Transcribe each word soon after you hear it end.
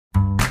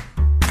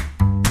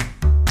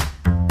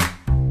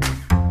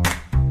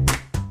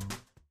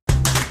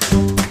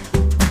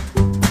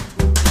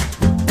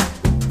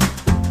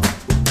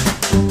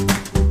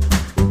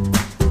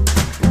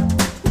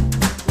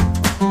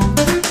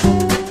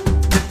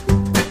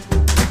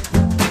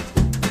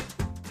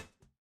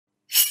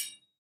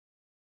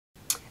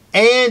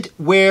And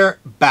we're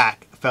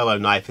back, fellow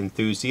knife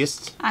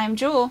enthusiasts. I'm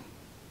Jul.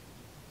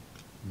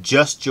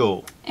 Just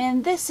Jul.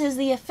 And this is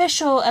the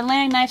official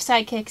Atlantic Knife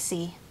sidekick,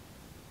 Cee.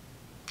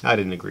 I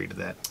didn't agree to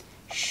that.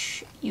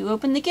 Shh. You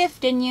opened the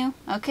gift, didn't you?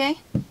 Okay.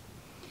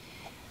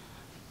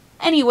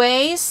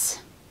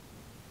 Anyways,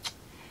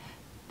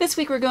 this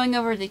week we're going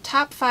over the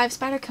top 5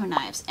 Spyderco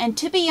knives. And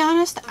to be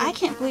honest, I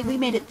can't believe we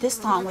made it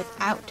this long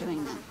without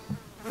doing them.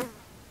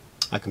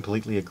 I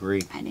completely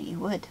agree. I knew you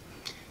would.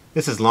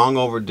 This is long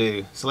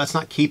overdue, so let's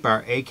not keep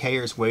our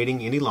AKers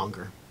waiting any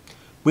longer.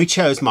 We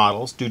chose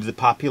models due to the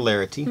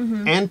popularity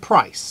and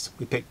price.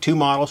 We picked 2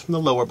 models from the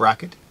lower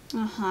bracket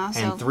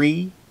and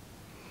 3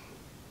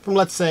 from,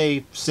 let's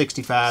say,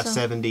 65,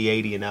 70,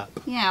 80 and up.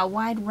 Yeah, a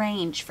wide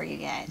range for you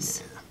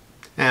guys. Yeah.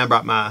 And I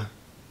brought my,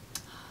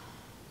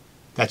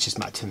 that's just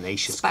my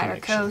Tenacious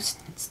Spyderco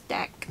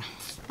stack.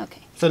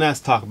 Okay. So now let's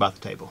talk about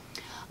the table.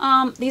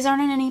 These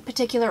aren't in any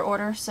particular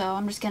order, so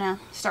I'm just going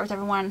to start with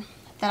everyone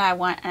that I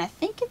want. And I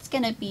think it's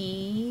going to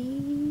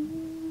be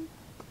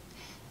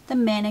the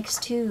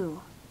Manix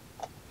 2.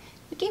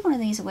 We gave one of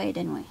these away,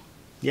 didn't we?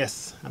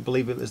 Yes, I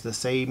believe it was the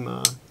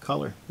same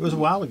color. It was a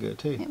while ago,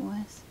 too. It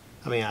was.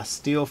 I mean, I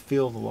still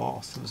feel the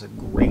loss. It was a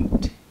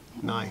great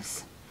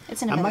knife.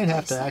 It's in a I better might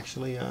have place, to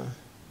actually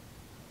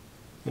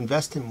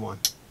invest in one.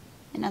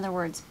 In other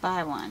words,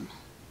 buy one.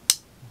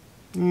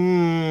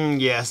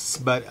 Yes,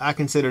 but I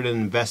consider it an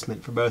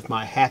investment for both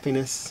my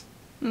happiness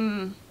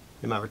and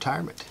my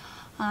retirement.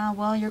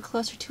 Well, you're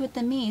closer to it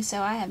than me,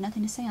 so I have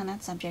nothing to say on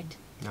that subject.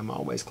 I'm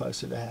always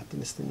closer to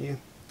happiness than you.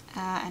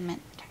 I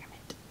meant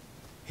retirement.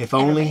 If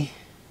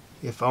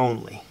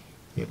only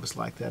it was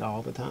like that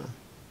all the time.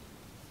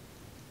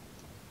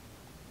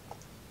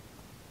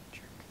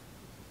 Jerk.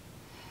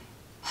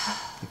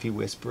 If you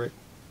whisper it.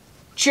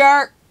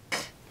 Jerk!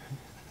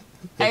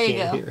 They There you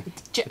can't go. hear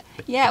it.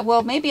 Yeah,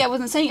 well, maybe I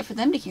wasn't saying it for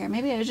them to hear.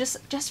 Maybe it was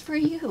just for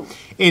you.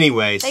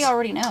 Anyways, They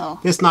already know.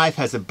 this knife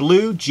has a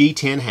blue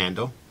G10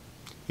 handle.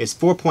 It's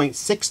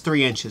 4.63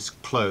 inches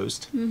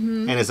closed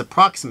and is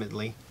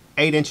approximately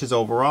 8 inches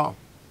overall.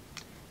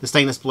 The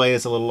stainless blade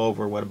is a little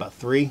over, what, about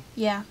 3?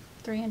 Yeah,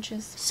 3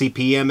 inches.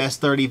 CPM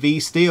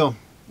S30V steel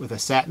with a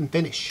satin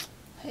finish.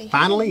 Hey,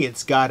 Finally,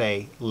 it's got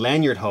a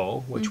lanyard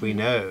hole, which we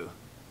know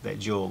that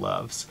Jul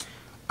loves,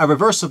 a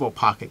reversible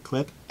pocket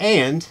clip,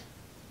 and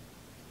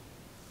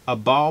a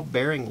ball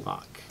bearing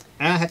lock.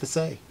 And I have to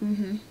say,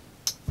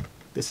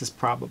 this is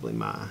probably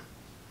my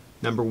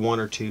number 1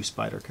 or 2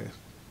 Spyderco.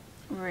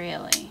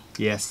 Really?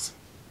 Yes.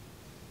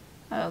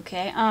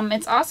 Okay.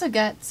 It's also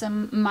got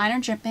some minor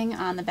dripping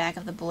on the back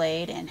of the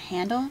blade and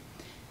handle.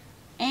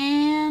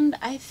 And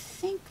I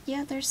think,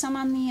 yeah, there's some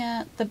on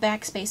the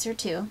back spacer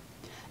too.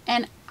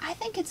 And I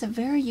think it's a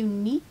very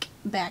unique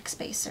back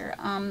spacer.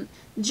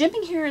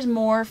 Jimping here is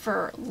more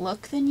for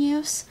look than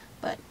use,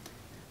 but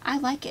I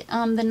like it.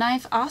 The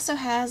knife also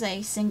has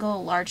a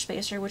single large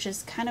spacer, which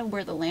is kind of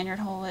where the lanyard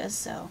hole is,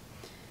 so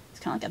it's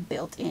kind of like a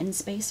built-in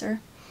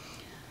spacer.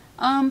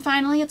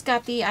 Finally, it's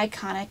got the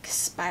iconic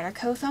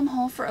Spyderco thumb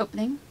hole for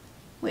opening,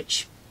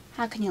 which,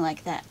 how can you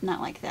like that?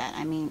 Not like that.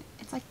 I mean,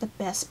 it's like the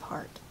best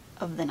part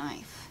of the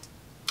knife.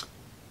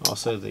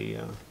 Also the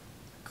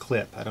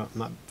clip. I'm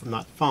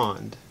not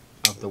fond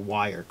of the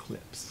wire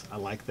clips. I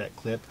like that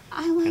clip.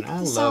 I like and I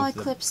the love solid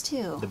clips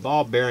too. The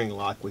ball bearing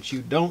lock, which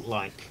you don't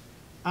like,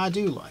 I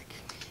do like.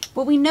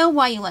 But we know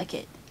why you like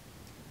it.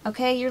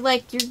 Okay? You're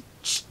Yeah,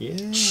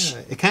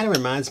 it kind of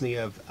reminds me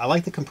of, I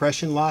like the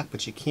compression lock,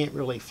 but you can't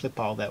really flip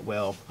all that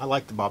well. I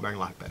like the ball bearing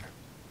lock better.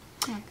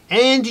 Okay.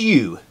 And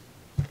you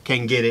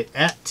can get it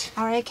at,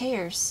 our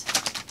AKers.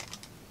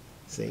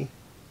 see,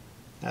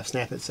 I've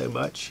snapped it so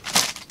much,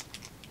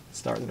 it's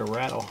starting to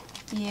rattle.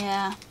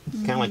 Yeah.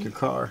 Kind of like your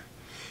car.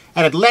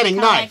 At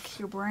Like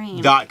your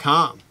brain.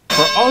 AtlanticKnife.com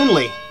for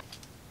only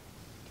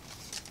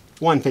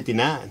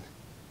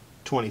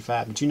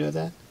 $159.25. Did you know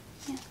that?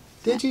 Yeah.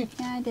 Did you?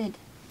 Yeah, I did.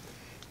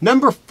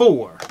 Number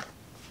 4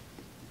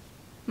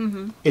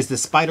 is the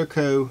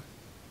Spyderco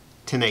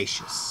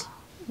Tenacious.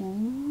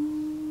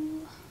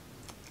 Ooh.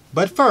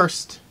 But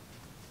first,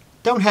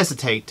 don't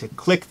hesitate to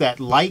click that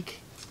like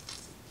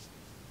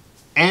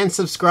and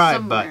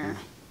subscribe button.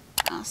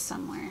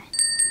 Somewhere.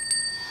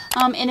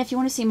 And if you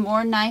want to see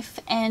more knife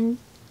and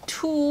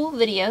tool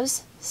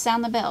videos,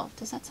 sound the bell.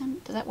 Does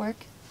that work?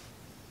 I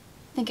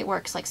think it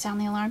works, like sound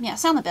the alarm. Yeah,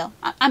 sound the bell.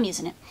 I'm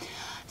using it.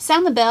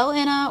 Sound the bell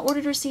in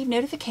order to receive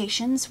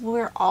notifications.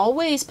 We're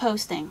always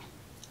posting.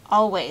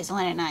 Always,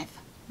 Atlantic Knife.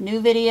 New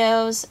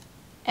videos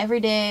every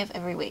day of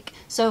every week.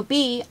 So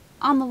be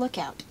on the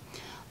lookout.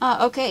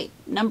 Okay,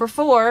 number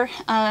 4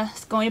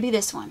 is going to be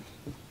this one.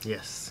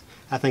 Yes.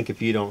 I think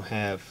if you don't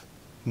have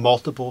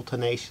multiple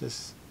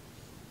Tenacious,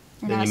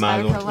 You're then not you a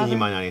might, Spyderco lover? you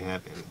might not even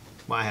have any.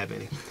 Why have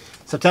any?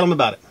 So tell them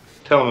about it.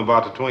 Tell them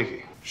about the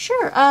Twinkie.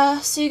 Sure.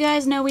 So you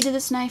guys know we did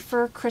this knife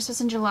for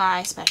Christmas in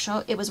July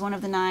special. It was one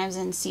of the knives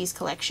in Cee's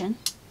collection.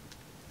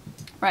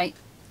 Right?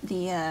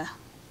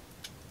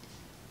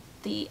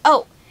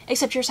 Oh,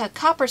 except yours had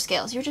copper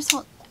scales. You're just,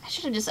 I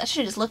should have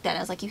just looked at it.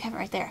 I was like, you have it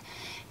right there.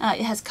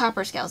 It has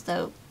copper scales,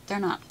 though they're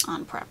not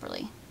on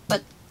properly.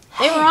 But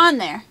They were on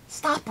there.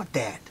 Stop with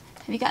that.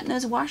 Have you gotten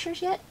those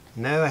washers yet?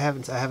 No, I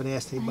haven't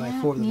asked anybody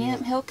for them Yeah,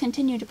 yet. he'll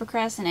continue to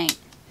procrastinate.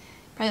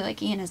 Probably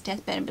like Ian his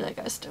deathbed and be like,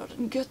 I still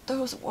didn't get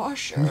those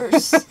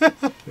washers.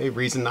 A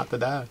reason not to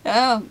die.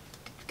 Oh,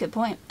 good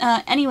point.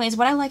 Anyways,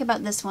 what I like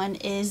about this one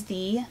is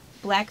the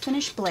black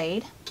finish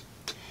blade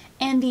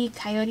and the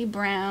coyote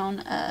brown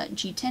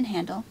G10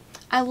 handle.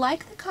 I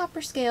like the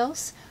copper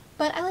scales,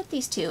 but I like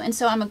these too. And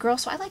so I'm a girl,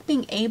 so I like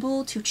being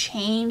able to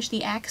change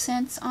the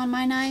accents on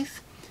my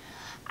knife.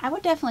 I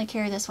would definitely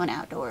carry this one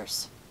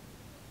outdoors.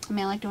 I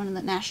mean, I like going to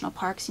the national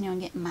parks, you know,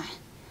 and getting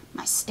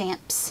my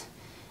stamps.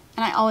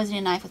 And I always need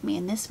a knife with me,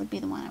 and this would be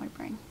the one I would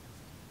bring.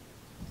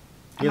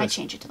 I might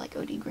change it to like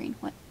OD green.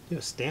 What? You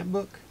have a stamp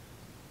book?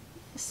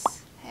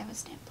 Yes, I have a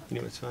stamp book. You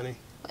know what's funny?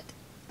 What?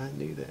 I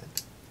knew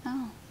that.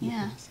 Oh,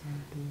 yeah. Yes,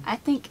 I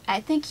do. I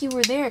think you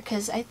were there,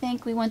 because I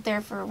think we went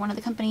there for one of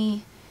the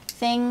company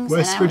things.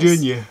 West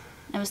Virginia.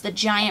 It was the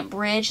giant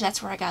bridge.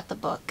 That's where I got the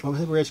book. What was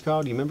the bridge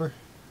called? Do you remember?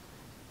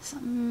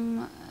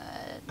 Some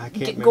I can't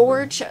remember.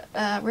 Gorge,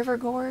 River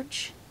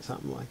Gorge.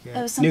 Something like that.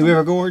 It was something, New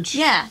River Gorge?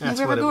 Yeah, That's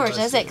New River what Gorge.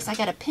 That's it, because I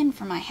got a pin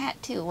for my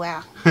hat, too.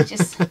 Wow.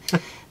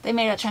 They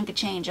made a chunk of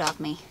change off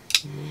me.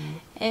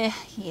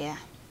 Yeah.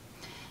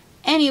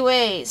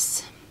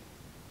 Anyways,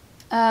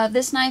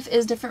 this knife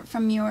is different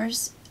from your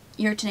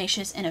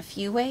Tenacious in a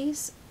few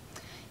ways.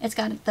 It's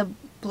got the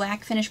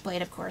black finish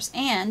blade, of course,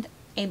 and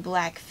a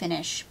black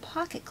finish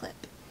pocket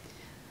clip.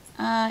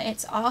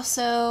 It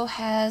also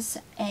has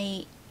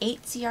a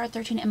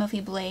 8CR13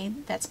 MOV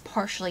blade that's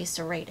partially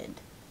serrated.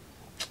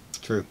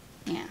 True.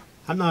 Yeah.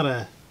 I'm not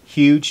a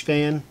huge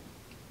fan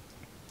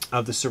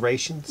of the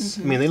serrations.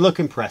 I mean, they look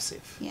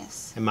impressive.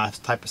 Yes. And my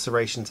type of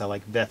serrations, I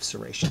like VEF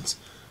serrations,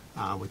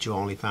 which you'll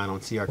only find on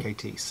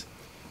CRKTs.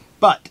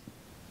 But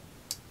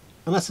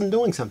unless I'm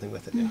doing something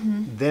with it,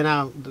 then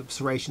the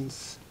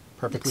serrations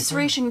perfectly fine.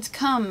 Serrations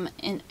come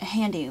in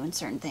handy in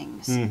certain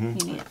things. You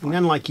need it for. And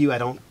unlike you, I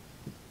don't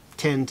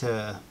tend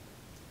to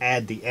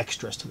add the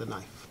extras to the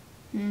knife.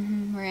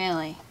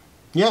 Really?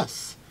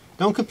 Yes.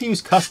 Don't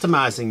confuse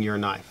customizing your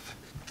knife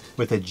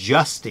with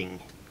adjusting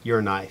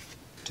your knife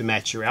to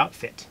match your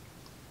outfit.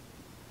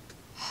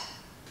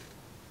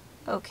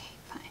 Okay,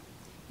 fine.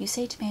 You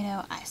say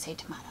tomato, I say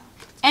tomato.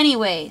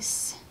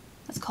 Anyways,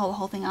 let's call the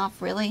whole thing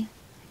off, really.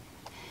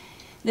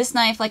 This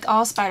knife, like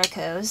all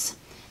Spydercos,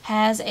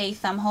 has a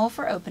thumb hole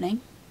for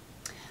opening,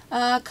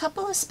 a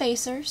couple of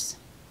spacers,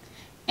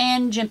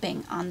 and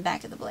jimping on the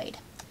back of the blade.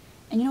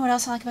 And you know what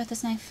else I like about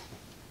this knife?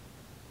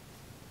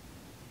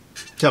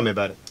 Tell me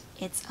about it.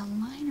 It's a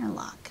liner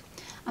lock.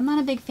 I'm not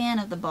a big fan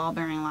of the ball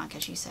bearing lock,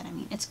 as you said. I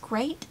mean, it's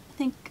great. I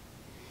think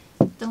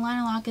the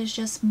liner lock is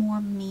just more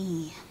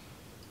me.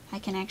 I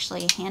can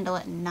actually handle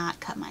it and not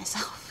cut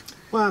myself.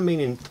 Well, I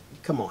mean,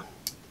 come on.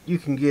 You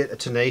can get a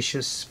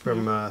Tenacious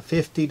from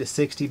 50 to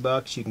 60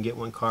 bucks. You can get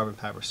one carbon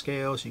fiber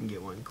scales. You can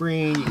get one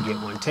green. You can get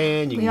one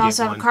tan. You We can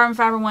also get have one. a carbon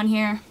fiber one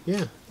here.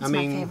 Yeah, It's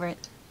my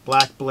favorite.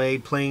 black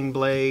blade, plain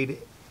blade.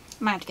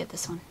 I might have to get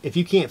this one. If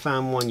you can't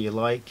find one you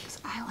like, 'Cause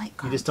I like you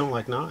carbon just don't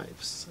like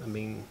knives. I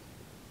mean,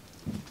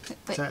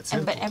 it's that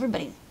simple. But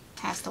everybody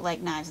has to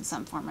like knives in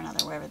some form or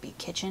another, whether it be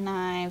kitchen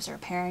knives or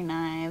paring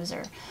knives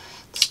or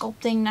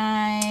sculpting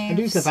knives. I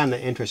do find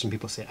that interesting.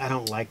 People say, I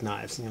don't like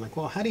knives. And you're like,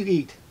 well, how do you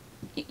eat?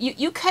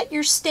 You cut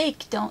your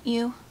steak, don't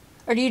you?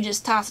 Or do you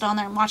just toss it on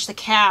there and watch the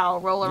cow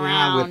roll around?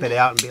 Yeah, I whip it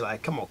out and be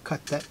like, come on,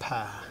 cut that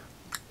pie.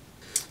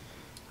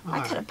 I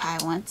cut a pie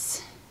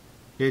once.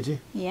 Did you?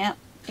 Yep.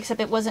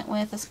 Except it wasn't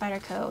with a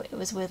Spyderco. It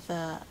was with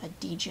a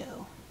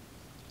Dijo.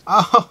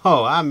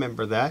 Oh, I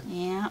remember that.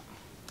 Yeah.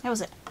 That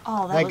was it.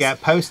 Oh, That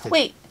got posted.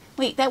 Wait.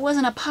 That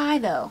wasn't a pie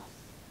though.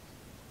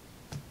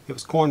 It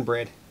was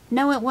cornbread.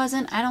 No, it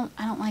wasn't. I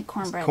don't like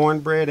cornbread.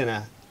 Cornbread and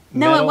a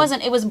No, metal. it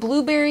wasn't. It was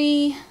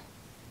blueberry,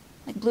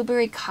 like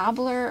blueberry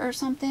cobbler or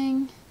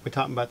something. We're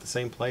talking about the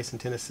same place in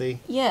Tennessee.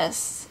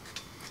 Yes.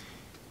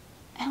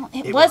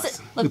 It It wasn't.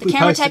 was. Look, We the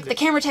camera posted tech. it- The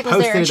camera tech was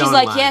posted there, and it she's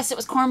like, online. "Yes, it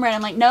was cornbread."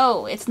 I'm like,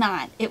 "No, it's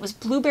not. It was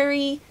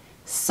blueberry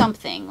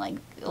something, like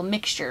a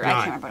mixture. I All can't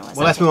right. remember what it was."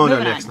 Well, let's Okay, move on to our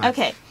moving next knife.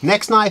 Okay.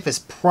 Next knife is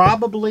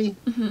probably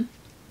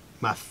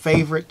my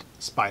favorite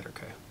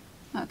Spyderco.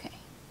 Okay.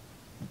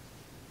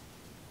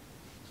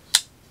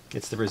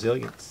 It's the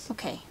Resilience.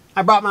 Okay.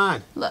 I brought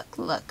mine. Look.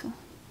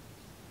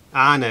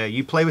 I know.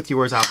 You play with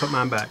yours. I'll put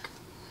mine back.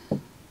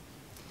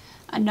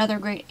 Another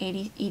great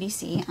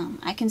EDC.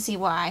 I can see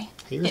why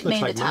Yours it looks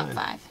made like the top mine.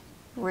 5.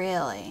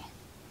 Really?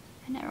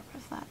 I never would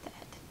have thought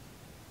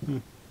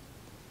that.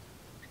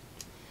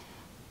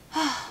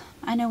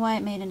 I know why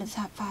it made it into the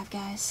top 5,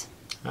 guys.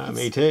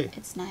 Me too.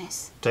 It's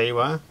nice. Tell you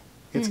why.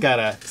 It's got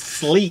a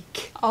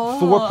sleek Oh.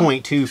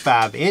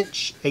 4.25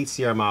 inch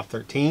 8CR Mob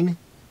 13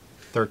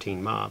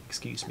 Mob,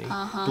 excuse me,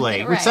 get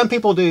blade. it Which right. some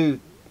people do.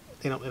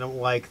 They don't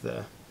like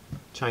the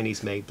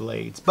Chinese made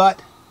blades,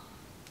 but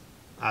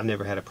I've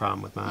never had a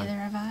problem with mine. Neither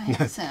have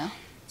I. So.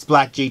 It's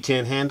black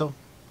G10 handle,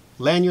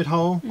 lanyard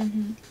hole.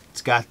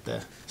 It's got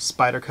the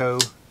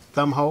Spyderco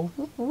thumb hole.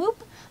 Whoop,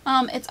 whoop.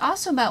 It's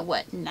also about,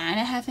 what,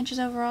 9.5 inches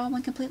overall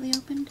when completely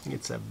opened?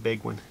 It's a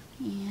big one.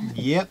 Yeah.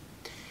 Yep.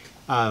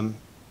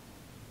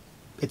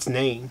 its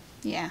name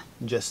Yeah.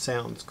 just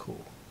sounds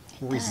cool.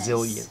 It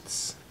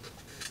Resilience.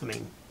 I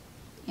mean,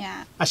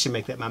 yeah. I should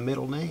make that my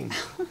middle name.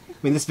 I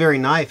mean, this very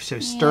knife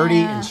is sturdy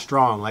and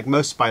strong, like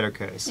most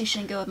Spydercos. You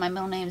shouldn't go with my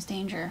middle name's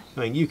Danger.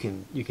 I mean, you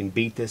can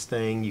beat this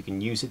thing. You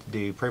can use it to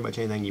do pretty much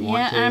anything you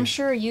want to. Yeah, I'm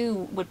sure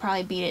you would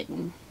probably beat it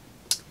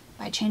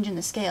by changing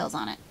the scales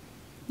on it.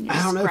 You just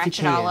I don't know if you scratch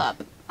can. it all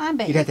up. I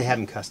bet You'd have to have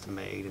them custom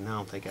made, and I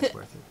don't think that's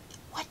worth it.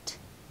 What?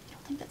 You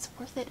don't think that's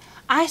worth it?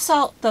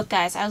 Look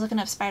guys, I was looking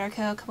up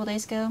Spyderco a couple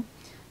days ago.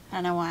 I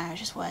don't know why, I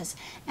just was.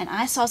 And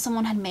I saw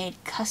someone had made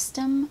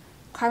custom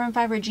carbon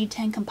fiber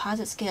G10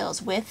 composite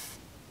scales with,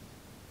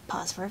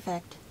 pause for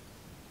effect,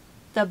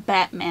 the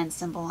Batman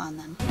symbol on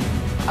them.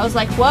 I was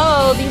like,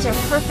 whoa, these are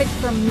perfect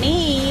for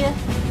me.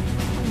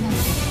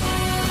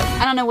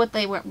 I don't know what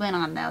they went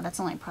on though. That's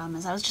the only problem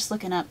is I was just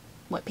looking up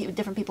what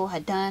different people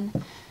had done.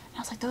 And I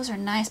was like, those are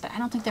nice, but I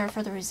don't think they were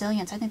for the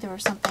Resilience. I think they were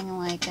something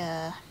like,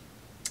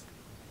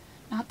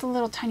 not the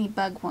little tiny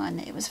bug one.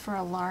 It was for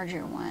a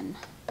larger one.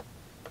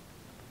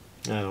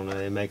 I don't know.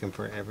 They make them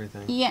for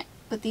everything. Yeah,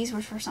 but these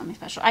were for something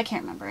special. I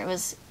can't remember. It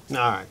was all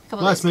right. a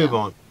couple Let's days move ago.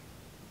 on.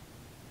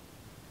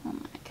 Oh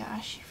my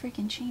gosh, you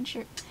freaking changed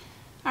your...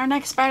 Our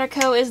next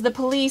Spyderco is the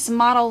Police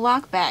Model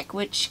Lockback,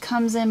 which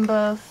comes in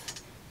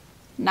both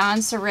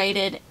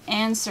non-serrated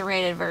and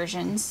serrated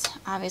versions.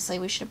 Obviously,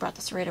 we should have brought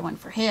the serrated one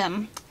for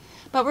him.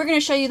 But we're going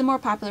to show you the more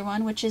popular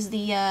one, which is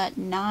the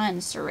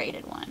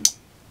non-serrated one.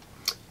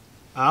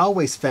 I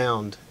always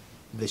found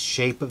the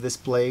shape of this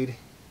blade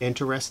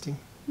interesting.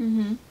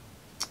 Mm-hmm.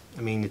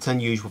 I mean, it's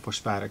unusual for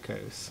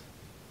Spydercos.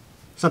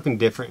 Something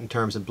different in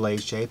terms of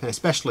blade shape, and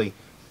especially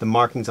the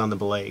markings on the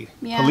blade.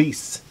 Yeah.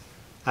 Police.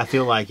 I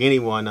feel like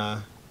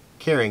anyone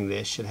carrying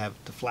this should have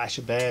to flash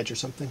a badge or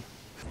something.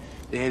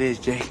 There it is,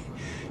 Jake.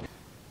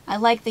 I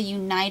like the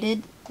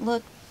united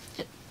look.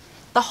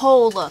 The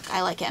whole look,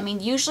 I like it. I mean,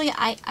 usually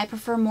I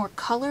prefer more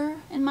color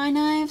in my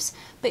knives,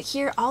 but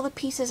here all the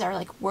pieces are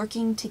like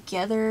working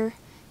together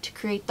to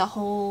create the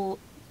whole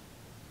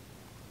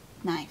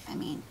knife. I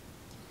mean,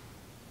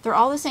 they're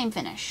all the same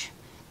finish,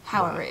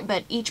 however, Wow.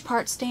 but each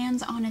part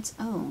stands on its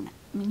own.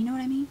 I mean, you know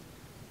what I mean?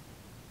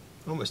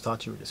 I almost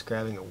thought you were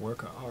describing a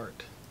work of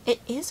art. It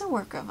is a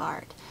work of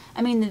art.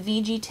 I mean, the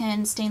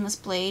VG10 stainless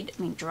blade,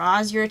 I mean,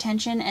 draws your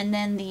attention, and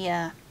then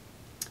the,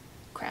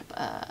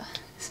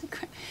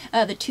 the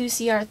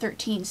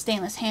 2CR13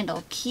 stainless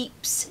handle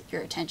keeps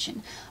your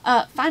attention.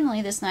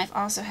 Finally, this knife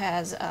also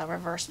has a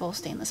reversible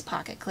stainless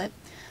pocket clip.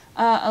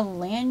 A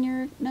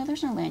lanyard, no,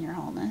 there's no lanyard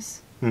hole in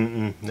this.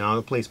 No,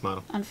 the police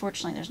model.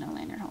 Unfortunately, there's no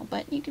lanyard hole,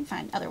 but you can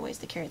find other ways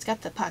to carry it. It's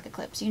got the pocket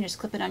clips. You can just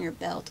clip it on your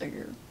belt or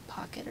your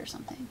pocket or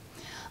something.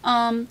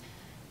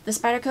 The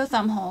Spyderco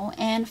thumb hole,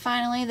 and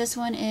finally, this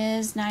one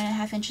is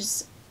 9.5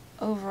 inches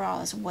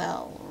overall as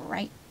well,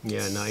 right?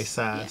 Yeah, nice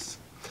size.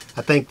 Yeah.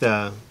 I think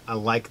I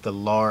like the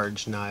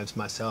large knives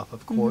myself,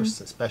 of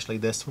course, especially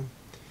this one.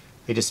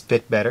 They just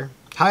fit better.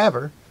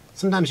 However,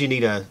 sometimes you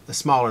need a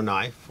smaller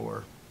knife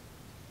for,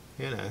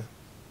 you know,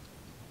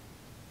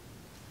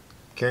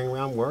 carrying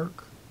around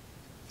work,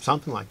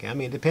 something like that. I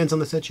mean, it depends on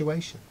the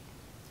situation.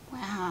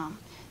 Wow,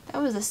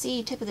 that was the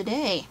Cee tip of the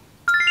day.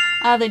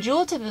 The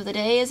Jul tip of the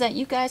day is that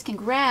you guys can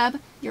grab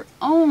your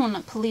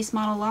own police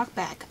model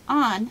lockback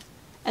on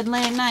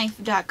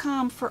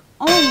AtlanticKnife.com for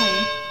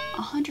only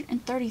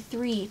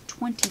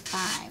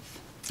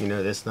 $133.25. You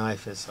know, this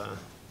knife is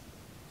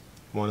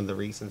one of the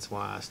reasons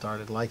why I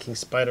started liking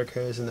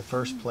Spydercos in the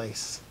first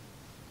place.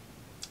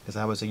 Because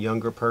I was a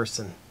younger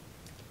person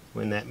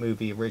when that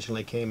movie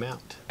originally came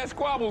out. That's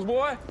squabbles,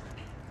 boy.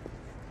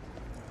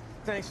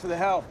 Thanks for the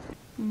help.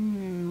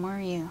 Were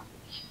you?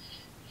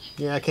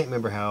 Yeah, I can't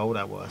remember how old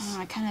I was.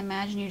 Oh, I kind of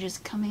imagine you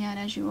just coming out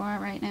as you are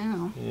right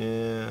now.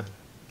 Yeah,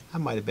 I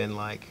might have been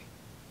like,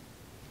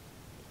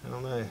 I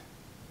don't know.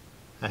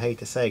 I hate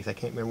to say because I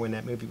can't remember when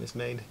that movie was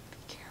made.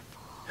 Be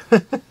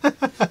careful.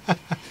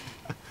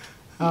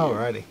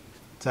 Alrighty.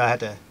 So I had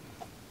to...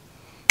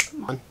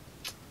 Come on.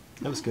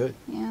 That was good.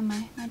 Yeah,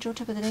 my Jul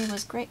tip of the day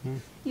was great.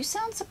 You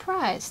sound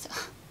surprised.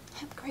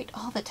 I'm great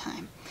all the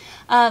time.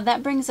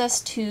 That brings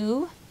us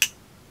to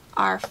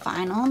our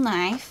final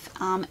knife,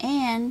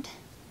 and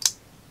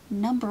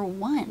number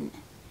 1,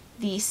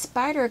 the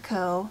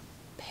Spyderco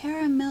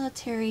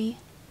Paramilitary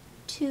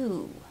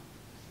 2.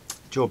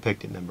 Jul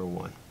picked it number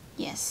 1.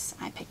 Yes,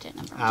 I picked it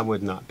number 1. I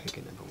would not pick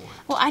it number 1.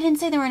 Well, I didn't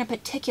say they were in a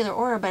particular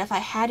order, but if I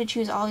had to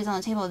choose all these on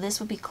the table, this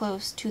would be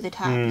close to the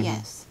top,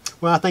 yes.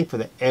 Well, I think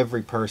for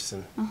every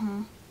person,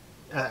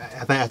 I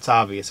think that's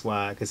obvious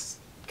why, because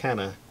it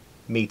kind of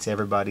meets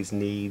everybody's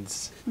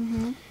needs.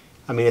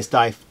 I mean, this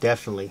knife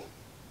definitely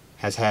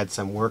has had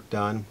some work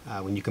done.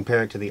 When you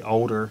compare it to the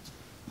older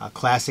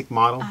classic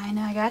model, I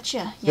know, I gotcha.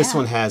 Yeah. This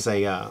one has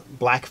a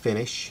black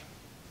finish,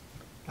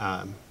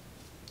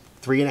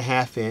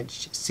 3.5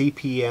 inch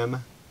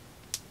CPM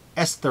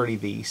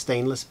S30V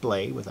stainless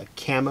blade with a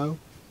camo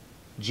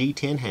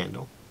G10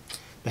 handle.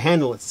 The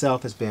handle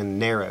itself has been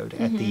narrowed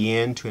at the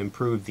end to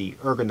improve the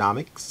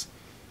ergonomics.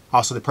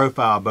 Also, the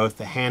profile of both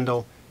the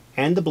handle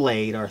and the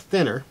blade are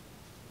thinner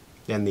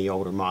than the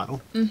older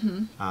model,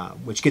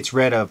 which gets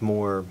rid of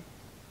more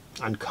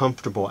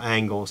uncomfortable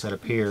angles that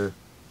appear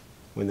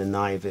when the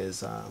knife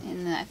is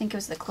I think it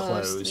was the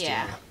closed.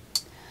 Yeah.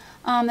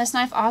 yeah. This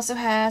knife also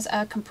has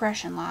a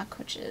compression lock,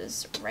 which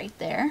is right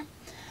there,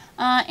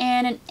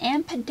 and an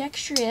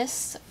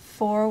ambidextrous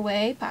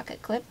 4-way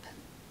pocket clip.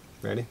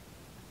 Ready?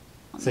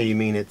 So you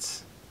mean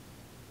it's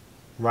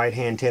right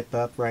hand tip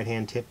up, right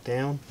hand tip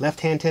down,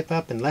 left hand tip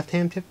up, and left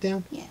hand tip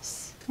down?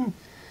 Yes.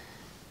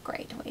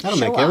 Great way to That'll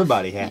show make off.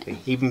 everybody happy,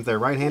 even if they're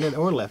right-handed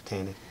or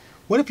left-handed.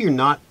 What if you're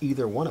not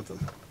either one of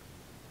them?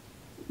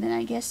 Then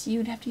I guess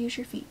you'd have to use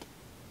your feet.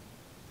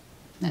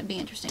 That'd be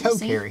interesting Toe to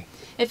see. carry.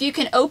 If you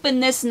can open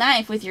this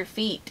knife with your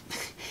feet,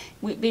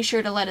 be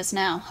sure to let us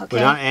know, okay?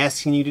 We're not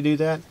asking you to do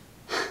that.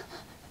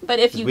 But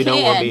if you We can...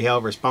 don't want to be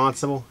held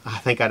responsible. I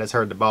think I just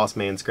heard the boss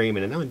man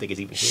screaming, and I don't think he's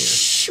even here.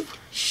 Shh.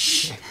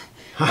 Shh.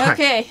 All right.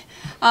 Okay.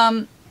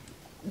 I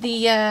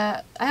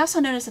also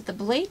noticed that the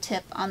blade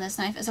tip on this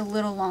knife is a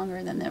little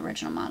longer than the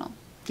original model.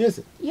 Is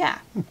it? Yeah.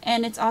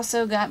 And it's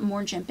also got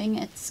more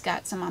jimping. It's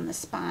got some on the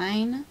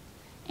spine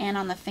and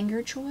on the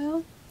finger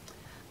choil.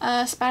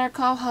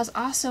 Spyderco has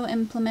also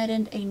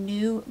implemented a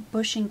new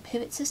bushing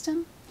pivot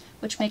system,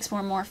 which makes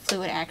for more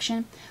fluid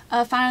action.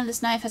 Finally,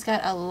 this knife has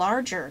got a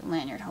larger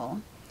lanyard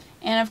hole.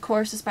 And of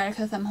course, the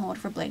Spyderco thumb hold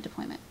for blade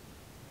deployment.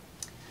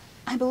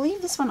 I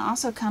believe this one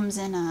also comes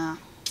in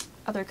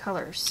other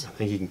colors. I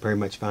think you can pretty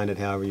much find it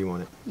however you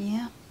want it.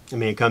 Yeah. I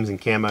mean, it comes in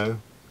camo,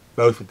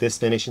 both with this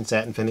finish and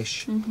satin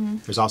finish. Mm-hmm.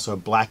 There's also a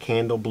black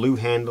handle, blue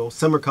handle,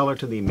 similar color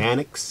to the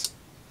Manix.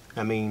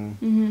 I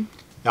mean,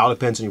 it all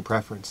depends on your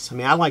preference. I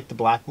mean, I like the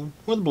black one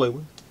or the blue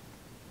one.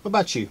 What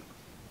about you?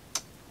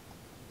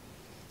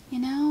 You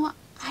know,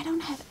 I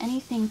don't have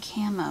anything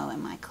camo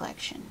in my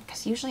collection,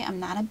 because usually I'm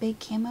not a big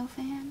camo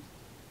fan.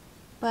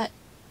 But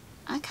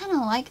I kind of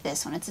like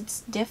this one.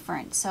 It's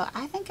different, so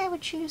I think I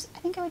would choose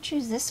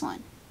this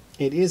one.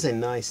 It is a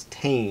nice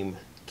tame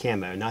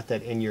camo, not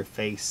that in your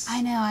face.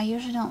 I know. I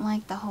usually don't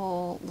like the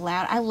whole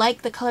loud. I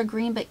like the color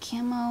green, but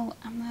camo.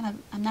 I'm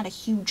not a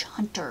huge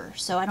hunter,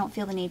 so I don't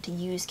feel the need to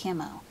use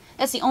camo.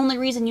 That's the only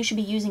reason you should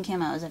be using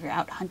camo is if you're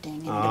out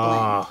hunting and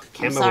Oh,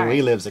 camo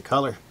relives a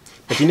color.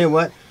 But you know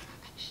what?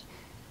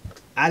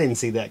 I didn't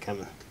see that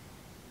coming.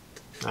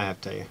 I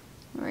have to tell you.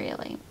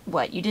 Really?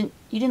 What? You didn't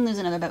lose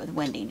another bet with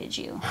Wendy, did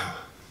you?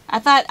 I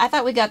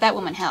thought we got that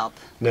woman help.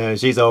 No,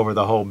 she's over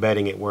the whole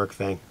betting at work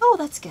thing. Oh,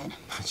 that's good.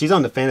 She's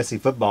on the fantasy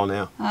football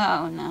now.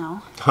 Oh,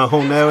 no.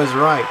 Oh, no is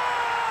right.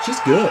 She's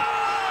good.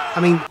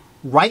 I mean,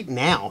 right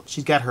now,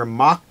 she's got her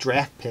mock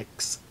draft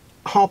picks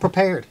all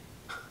prepared.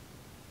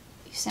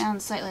 You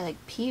sound slightly,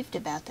 like, peeved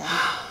about that.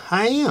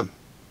 I am.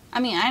 I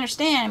mean, I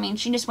understand. I mean,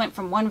 she just went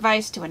from one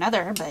vice to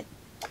another, but...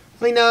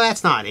 I mean, no,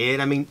 that's not it.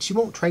 I mean, she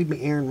won't trade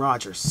me Aaron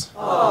Rodgers.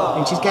 Aww.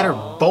 And she's got her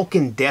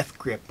Vulcan death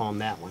grip on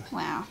that one.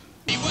 Wow.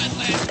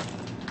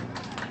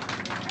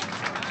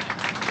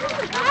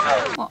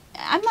 Well,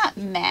 I'm not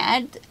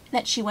mad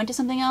that she went to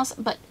something else,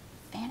 but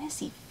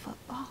fantasy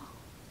football?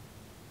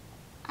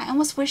 I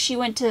almost wish she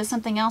went to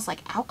something else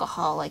like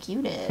alcohol like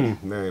you did.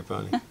 Very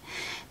funny.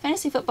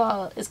 Fantasy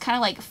football is kind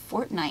of like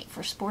Fortnite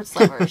for sports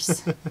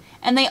lovers.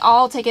 And they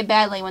all take it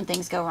badly when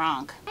things go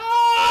wrong.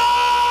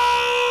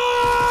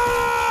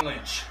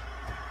 Lynch.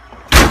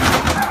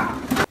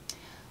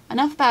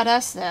 Enough about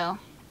us, though,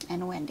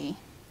 and Wendy.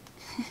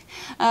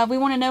 We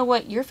want to know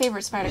what your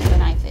favorite Spyderco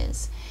knife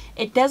is.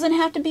 It doesn't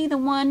have to be the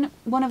one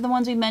of the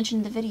ones we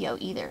mentioned in the video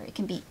either. It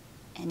can be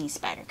any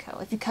Spyderco.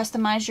 If you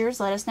customize yours,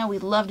 let us know.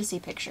 We'd love to see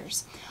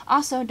pictures.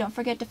 Also, don't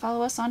forget to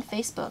follow us on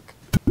Facebook,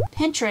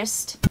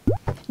 Pinterest.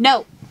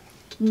 No,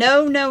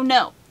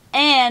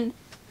 and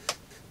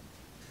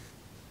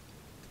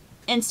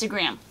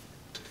Instagram.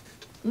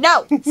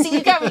 No, see,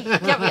 you got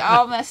me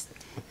all messed.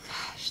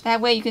 Gosh, that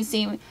way you can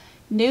see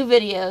new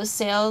videos,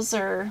 sales,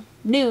 or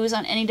news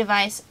on any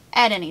device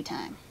at any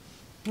time.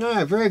 All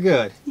right, very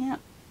good.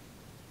 Yep.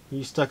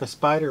 You stuck a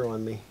spider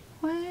on me.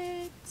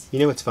 What? You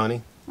know what's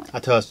funny? What?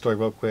 I'll tell a story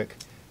real quick.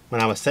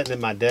 When I was sitting at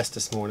my desk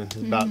this morning, it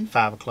was about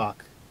 5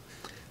 o'clock,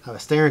 I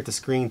was staring at the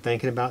screen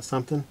thinking about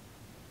something,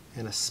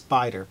 and a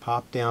spider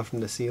popped down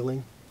from the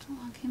ceiling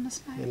Oh, came a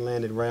spider. and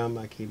landed right on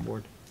my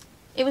keyboard.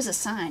 It was a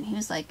sign. He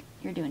was like,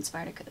 "You're doing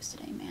Spydercos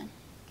today, man."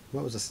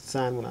 What was the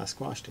sign when I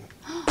squashed him?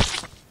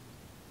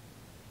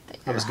 That I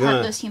you're was a gonna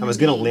heartless human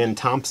Lynn being.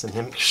 Thompson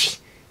him,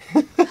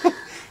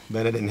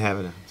 but I didn't have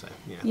it. So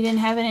yeah. You didn't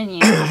have it in you.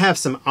 I have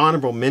some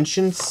honorable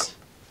mentions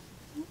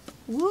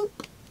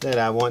Whoop. that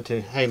I want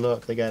to. Hey,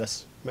 look, they got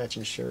us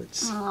matching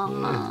shirts. Aw.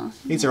 Yeah.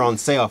 These are on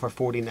sale for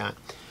 $49.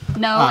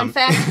 No, in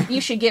fact, you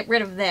should get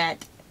rid of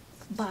that.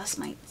 Boss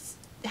might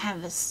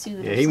have a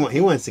suit. Yeah, or he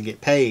something. wants to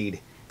get paid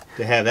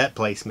to have that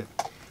placement.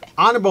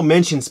 Honorable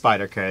mention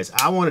Spydercos.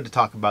 I wanted to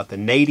talk about the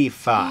Native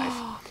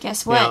 5.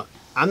 Guess what? Now,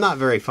 I'm not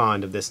very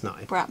fond of this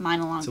knife. Brought mine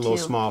along It's a little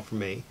too. small for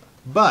me.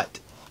 But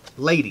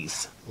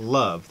ladies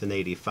love the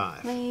Native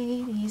 5.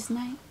 Ladies'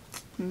 night.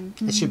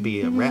 It should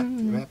be a rap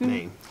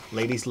name.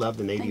 Ladies love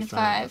the Native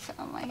 5.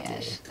 Oh my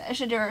gosh. I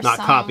should do our Not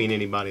song. copying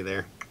anybody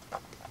there.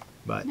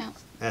 But No.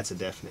 that's a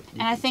definite.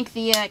 And I think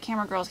the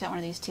camera girl's got one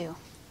of these too.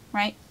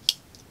 Right?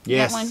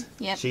 Yes, That one?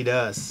 Yep. she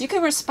does. You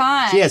can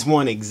respond. She has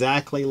one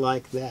exactly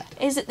like that.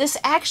 This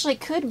actually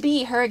could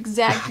be her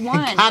exact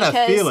one. got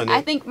a feeling it.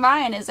 I think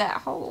mine is at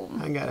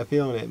home. I got a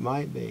feeling it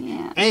might be.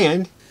 Yeah.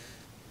 And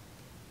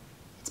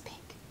It's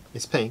pink.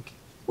 it's pink.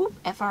 Whoop,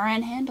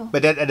 FRN handle.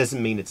 But that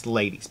doesn't mean it's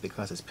ladies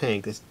because it's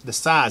pink. It's the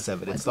size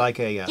of it. It's like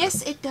a...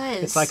 yes, it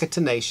does. It's like a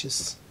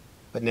Tenacious,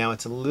 but now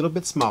it's a little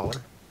bit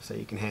smaller, so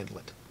you can handle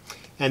it.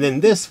 And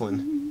then this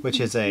one, which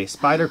is a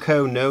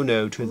Spyderco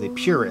No-No to the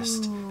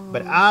purist,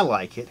 but I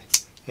like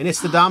it, and it's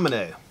the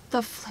Domino.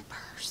 The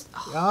flippers.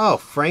 Oh, Oh,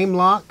 frame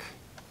lock.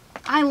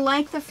 I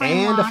like the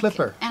frame And a lock,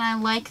 flipper. and I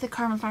like the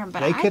carbon fiber, but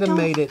They could have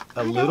made it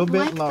a little bit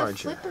like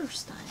larger. The flipper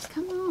studs.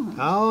 Come on.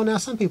 Oh, now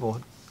some people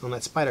on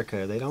that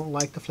Spyderco, they don't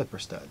like the flipper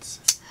studs.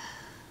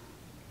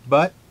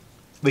 But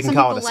we can Some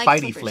call it a people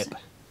like Spidey flippers.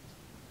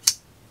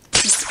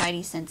 flip. His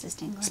Spidey sense is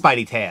tingling.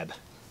 Spidey tab.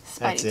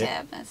 That's Spidey it.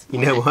 tab. That's You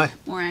know what?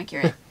 More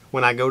accurate.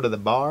 When I go to the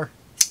bar,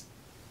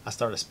 I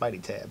start a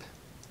Spidey tab.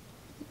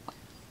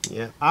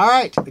 Yeah. All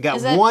right. We got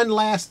Is that- one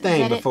last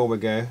thing that it? before we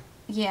go.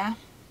 Yeah.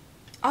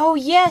 Oh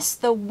yes,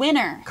 the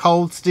winner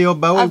Cold Steel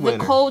Bowie of the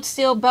winner. Cold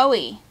Steel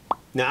Bowie.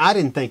 Now, I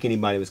didn't think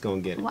anybody was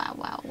going to get it. Wow,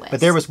 wow, West. But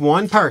there was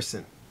one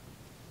person,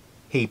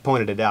 he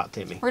pointed it out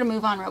to me, We're gonna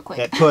move on real quick.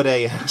 that put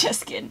a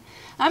Just kidding.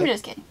 I'm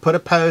just kidding. put a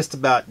post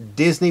about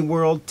Disney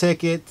World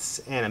tickets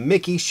and a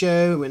Mickey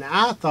show, and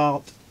I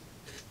thought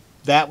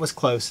that was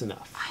close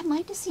enough. I'd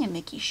like to see a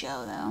Mickey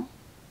show though.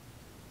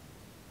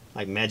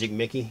 Like Magic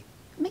Mickey.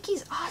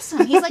 Mickey's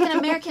awesome. He's like an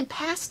American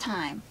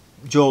pastime.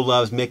 Joel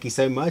loves Mickey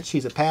so much,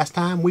 he's a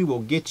pastime. We will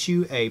get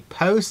you a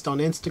post on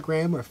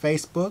Instagram or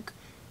Facebook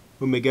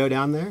when we go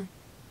down there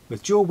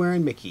with Joel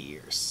wearing Mickey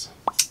ears.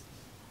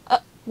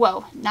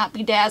 Whoa, not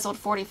bedazzled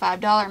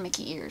 $45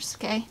 Mickey ears,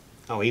 okay?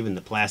 Oh, even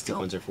the plastic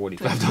ones are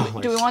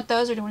 $45. Do we want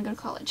those or do we want to go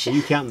to college? Are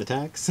you counting the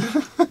tax? No.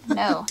 That's You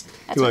want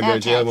to go to without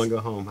jail? You tax. want to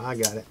go home? I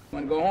got it. You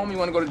want to go home? You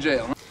want to go to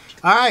jail?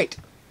 All right.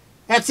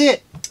 That's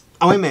it.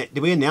 Oh, wait a minute.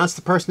 Did we announce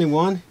the person who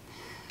won?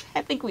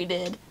 I think we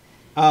did.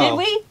 Oh, Did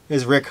we? It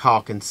was Rick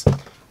Hawkins.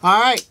 All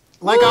right.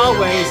 Like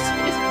always,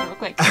 Just real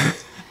quick.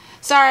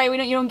 Sorry,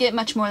 you don't get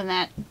much more than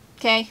that.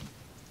 Okay?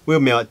 we'll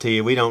mail it to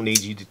you. We don't need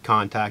you to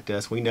contact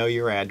us. We know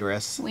your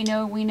address. We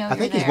know I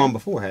think he's won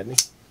before,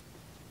 hadn't he?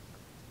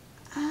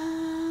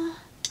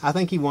 I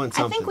think he won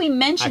something. I think we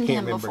mentioned I can't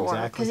him remember before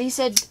exactly.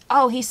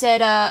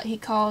 because he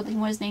called he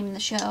wanted his name in the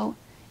show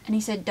and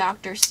he said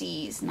Dr.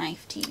 C's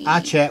Knife TV. I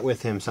chat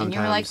with him sometimes. And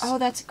you were like, oh,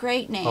 that's a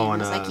great name. Oh, I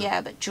and, was like,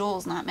 yeah, but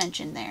Jul's not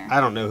mentioned there.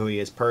 I don't know who he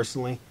is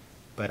personally,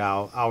 but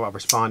I'll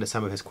respond to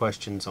some of his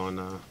questions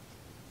on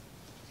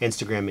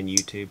Instagram and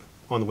YouTube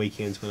on the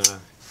weekends when I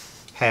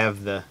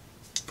have the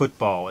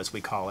football, as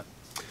we call it.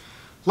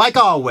 Like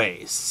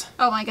always.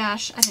 Oh my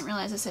gosh, I didn't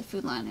realize it said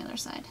Food Line on the other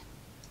side.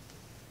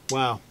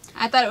 Wow.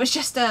 I thought it was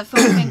just a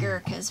foam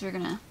finger because we're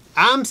gonna.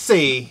 I'm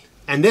Cee,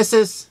 and this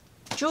is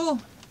Jul.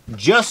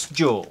 Just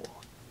Jul.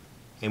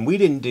 And we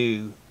didn't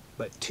do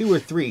but 2 or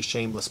 3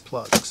 shameless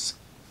plugs.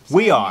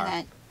 We Sorry, are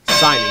that-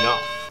 signing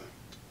off.